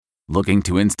Looking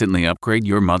to instantly upgrade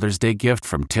your Mother's Day gift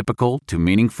from typical to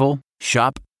meaningful?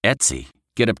 Shop Etsy.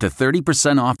 Get up to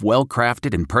 30% off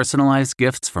well-crafted and personalized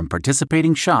gifts from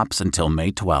participating shops until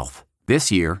May 12th. This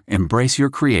year, embrace your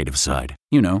creative side.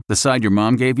 You know, the side your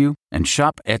mom gave you. And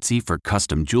shop Etsy for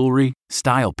custom jewelry,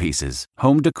 style pieces,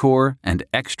 home decor, and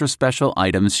extra special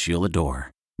items she'll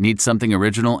adore. Need something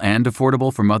original and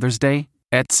affordable for Mother's Day?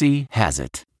 Etsy has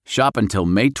it. Shop until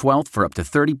May 12th for up to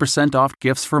 30% off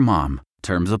gifts for mom.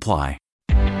 Terms apply.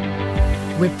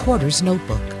 Reporter's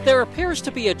Notebook. There appears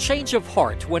to be a change of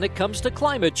heart when it comes to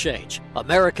climate change.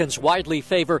 Americans widely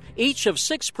favor each of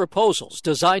 6 proposals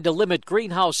designed to limit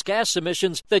greenhouse gas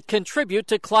emissions that contribute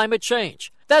to climate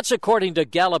change. That's according to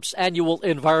Gallup's annual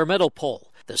environmental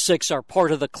poll. The 6 are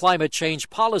part of the climate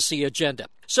change policy agenda.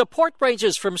 Support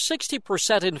ranges from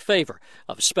 60% in favor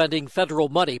of spending federal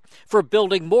money for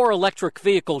building more electric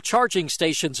vehicle charging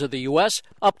stations in the U.S.,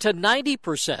 up to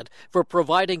 90% for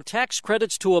providing tax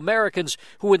credits to Americans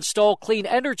who install clean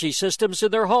energy systems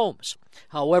in their homes.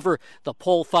 However, the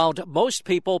poll found most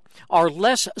people are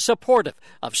less supportive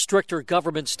of stricter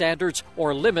government standards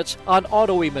or limits on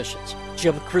auto emissions.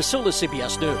 Jim Krasula,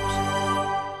 CBS News.